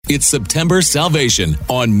It's September Salvation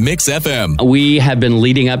on Mix FM. We have been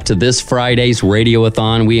leading up to this Friday's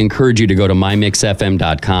Radioathon. We encourage you to go to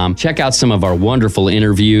mymixfm.com. Check out some of our wonderful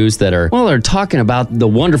interviews that are talking about the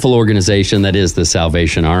wonderful organization that is the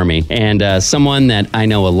Salvation Army. And someone that I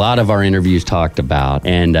know a lot of our interviews talked about,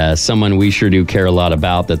 and someone we sure do care a lot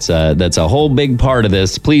about that's a whole big part of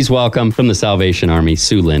this. Please welcome from the Salvation Army,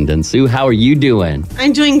 Sue Linden. Sue, how are you doing?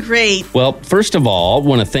 I'm doing great. Well, first of all, I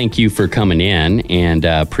want to thank you for coming in and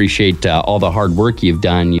appreciate all the hard work you've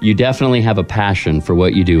done. You definitely have a passion for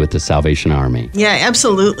what you do with the Salvation Army. Yeah,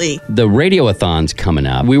 absolutely. The Radioathon's coming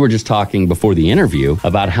up. We were just talking before the interview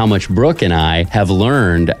about how much Brooke and I have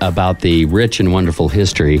learned about the rich and wonderful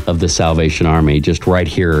history of the Salvation Army just right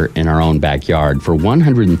here in our own backyard. For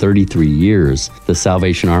 133 years, the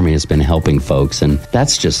Salvation Army has been helping folks, and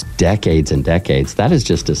that's just decades and decades. That is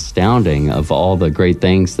just astounding of all the great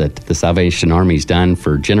things that the Salvation Army's done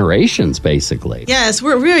for generations, basically. Yes,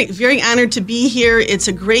 we're very, very honored to be here. It's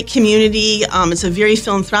a great community. It's a very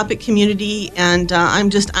philanthropic community, and I'm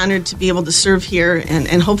just honored to be able to serve here,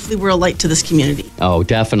 and hopefully we're a light to this community. Oh,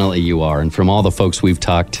 definitely you are. And from all the folks we've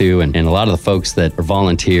talked to, and a lot of the folks that are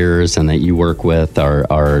volunteers and that you work with are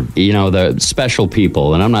the special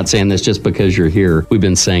people. And I'm not saying this just because you're here. We've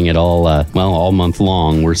been saying it all month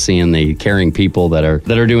long. We're seeing the caring people that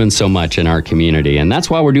are doing so much in our community. And that's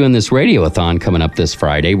why we're doing this Radioathon coming up this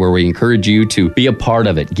Friday, where we encourage you to be a part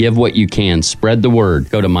of it. Give what you can. Spread the word.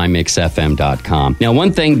 Go to mymixfm.com. Now,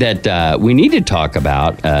 one thing that we need to talk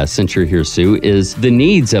about, since you're here, Sue, is the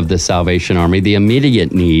needs of the Salvation Army, the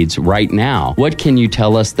immediate needs right now. What can you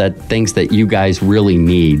tell us things that you guys really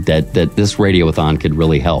need that this Radioathon could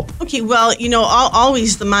really help? Okay, well,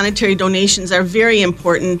 always the monetary donations are very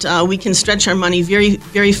important. We can stretch our money very,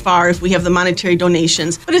 very far if we have the monetary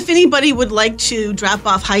donations. But if anybody would like to drop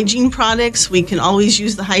off hygiene products, we can always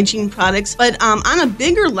use the hygiene products. But on a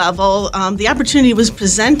bigger level, the opportunity was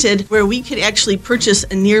presented where we could actually purchase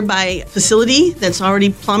a nearby facility that's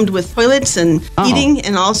already plumbed with toilets and heating,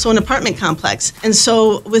 and also an apartment complex. And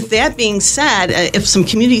so with that being said, if some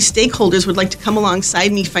community stakeholders would like to come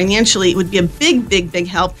alongside me financially, it would be a big, big, big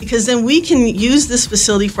help, because then we can use this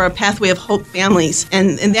facility for our Pathway of Hope families,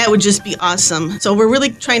 and that would just be awesome. So we're really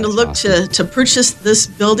trying to look to purchase this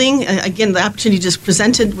building. Again, the opportunity just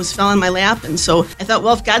fell in my lap, and so I thought,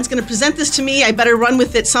 well, if God's going to present this to me, I better run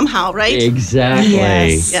with it somehow, right? Exactly.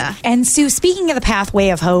 Yes. Yeah. And Sue, speaking of the Pathway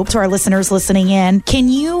of Hope, to our listeners listening in, can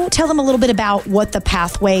you tell them a little bit about what the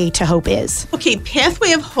Pathway to Hope is? Okay,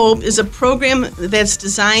 Pathway of Hope is a program that's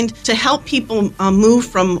designed to help people move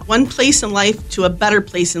from one place in life to a better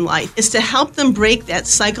place in life. It's to help them break that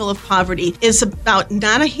cycle of poverty. It's about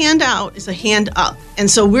not a hand out, it's a hand up. And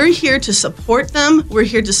so we're here to support them. We're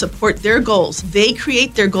here to support their goals. They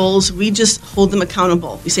create their goals. We just hold them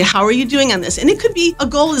accountable. We say, how are you doing on this? And it could be a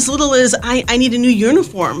goal as little as, I need a new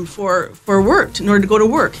uniform for work in order to go to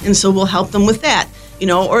work. And so we'll help them with that.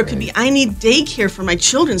 Or it could be, I need daycare for my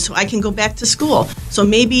children so I can go back to school. So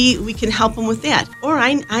maybe we can help them with that. Or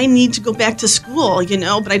I need to go back to school,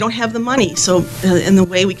 but I don't have the money. So in the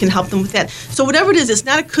way we can help them with that. So whatever it is, it's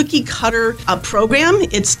not a cookie cutter program.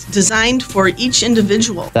 It's designed for each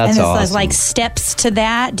individual. That's awesome. And it's like steps to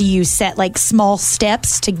that. Do you set like small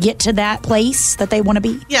steps to get to that place that they want to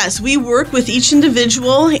be? Yes, we work with each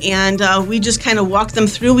individual, and we just kind of walk them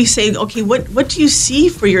through. We say, okay, what do you see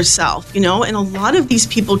for yourself? And a lot of these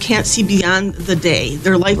people can't see beyond the day.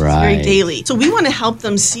 Their life is very daily. So we want to help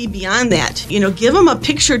them see beyond that. Give them a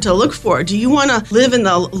picture to look for. Do you want to live in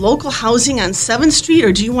the local housing on 7th Street,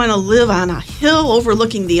 or do you want to live on a hill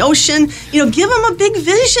overlooking the ocean? Give them a big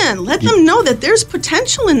vision. Let them know that there's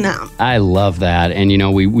potential in them. I love that. And,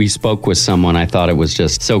 we spoke with someone. I thought it was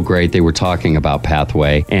just so great. They were talking about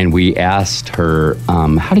Pathway, and we asked her,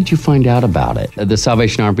 how did you find out about it? The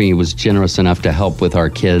Salvation Army was generous enough to help with our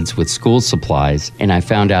kids with school supplies. And I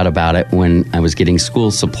found out about it when I was getting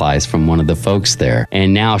school supplies from one of the folks there.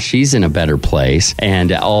 And now she's in a better place,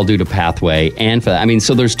 and all due to Pathway. And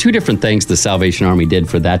so there's two different things the Salvation Army did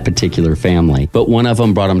for that particular family. But one of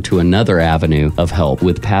them brought them to another avenue of help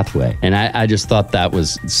with Pathway. And I just thought that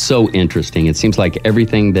was so interesting. It seems like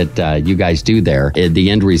everything that you guys do there,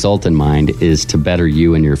 the end result in mind is to better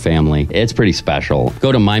you and your family. It's pretty special.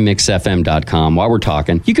 Go to mymixfm.com. While we're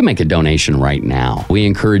talking, you can make a donation right now. We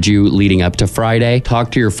encourage you leading up to Friday Friday, talk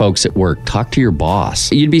to your folks at work. Talk to your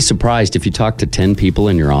boss. You'd be surprised if you talk to 10 people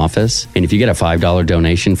in your office, and if you get a $5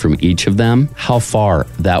 donation from each of them, how far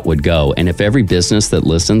that would go. And if every business that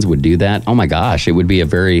listens would do that, oh my gosh, it would be a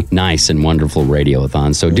very nice and wonderful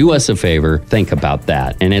radiothon. So do us a favor, think about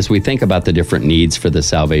that. And as we think about the different needs for the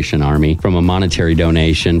Salvation Army, from a monetary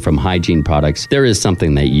donation, from hygiene products, there is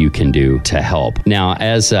something that you can do to help. Now,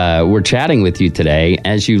 as we're chatting with you today,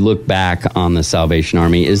 as you look back on the Salvation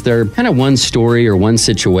Army, is there kind of one story or one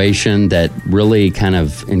situation that really kind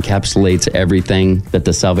of encapsulates everything that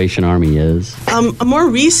the Salvation Army is? A more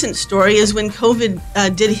recent story is when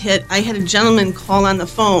COVID did hit. I had a gentleman call on the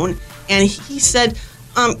phone, and he said,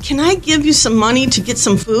 can I give you some money to get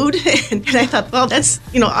some food? And I thought, well, that's,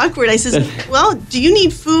 awkward. I says, well, do you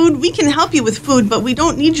need food? We can help you with food, but we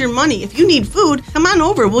don't need your money. If you need food, come on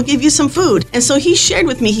over. We'll give you some food. And so he shared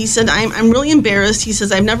with me, he said, I'm really embarrassed. He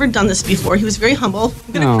says, I've never done this before. He was very humble.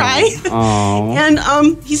 I'm going to cry.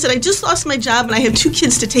 And he said, I just lost my job and I have 2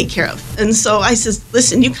 kids to take care of. And so I says,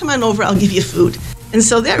 listen, you come on over. I'll give you food. And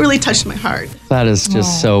so that really touched my heart. That is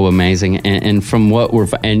just so amazing. And from what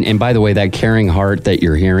and by the way, that caring heart that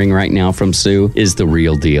you're hearing right now from Sue is the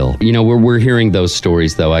real deal. We're hearing those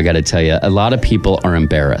stories, though. I got to tell you, a lot of people are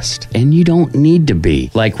embarrassed, and you don't need to be.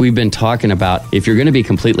 Like we've been talking about, if you're going to be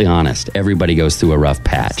completely honest, everybody goes through a rough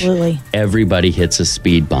patch. Absolutely. Everybody hits a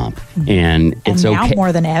speed bump, and it's now okay.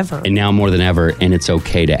 more than ever. And now more than ever, and it's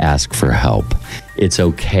okay to ask for help. It's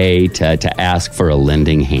okay to ask for a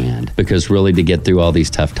lending hand, because really to get through all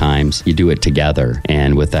these tough times, you do it together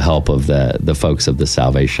and with the help of the folks of the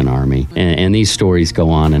Salvation Army. And these stories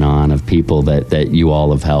go on and on of people that you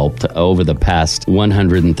all have helped over the past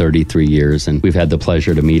 133 years. And we've had the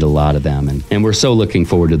pleasure to meet a lot of them. And we're so looking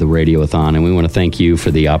forward to the Radiothon. And we want to thank you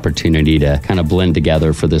for the opportunity to kind of blend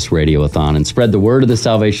together for this Radiothon and spread the word of the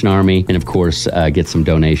Salvation Army. And of course, get some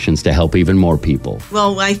donations to help even more people.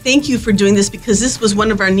 Well, I thank you for doing this, because this was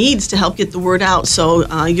one of our needs to help get the word out.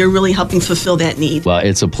 So you're really helping fulfill that need. Well,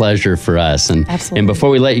 it's a pleasure for us. Absolutely. And before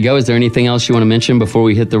we let you go, is there anything else you want to mention before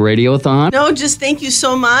we hit the Radiothon? No, just thank you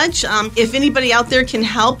so much. If anybody out there can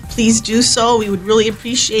help, please do so. We would really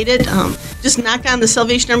appreciate it. Just knock on the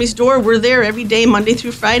Salvation Army's door. We're there every day, Monday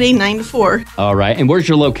through Friday, 9 to 4. All right. And where's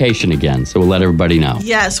your location again? So we'll let everybody know.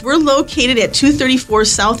 Yes, we're located at 234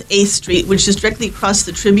 South 8th Street, which is directly across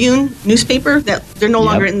the Tribune newspaper. That they're no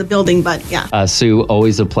longer in the building, but yeah. Sue,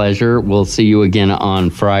 always a pleasure. We'll see you again on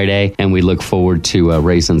Friday, and we look forward to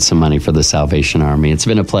raising some money for the Salvation Army. It's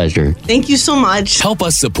been a pleasure. Thank you so much. Help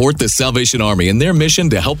us support the Salvation Army and their mission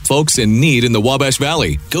to help folks in need in the Wabash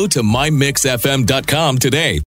Valley. Go to mymixfm.com today.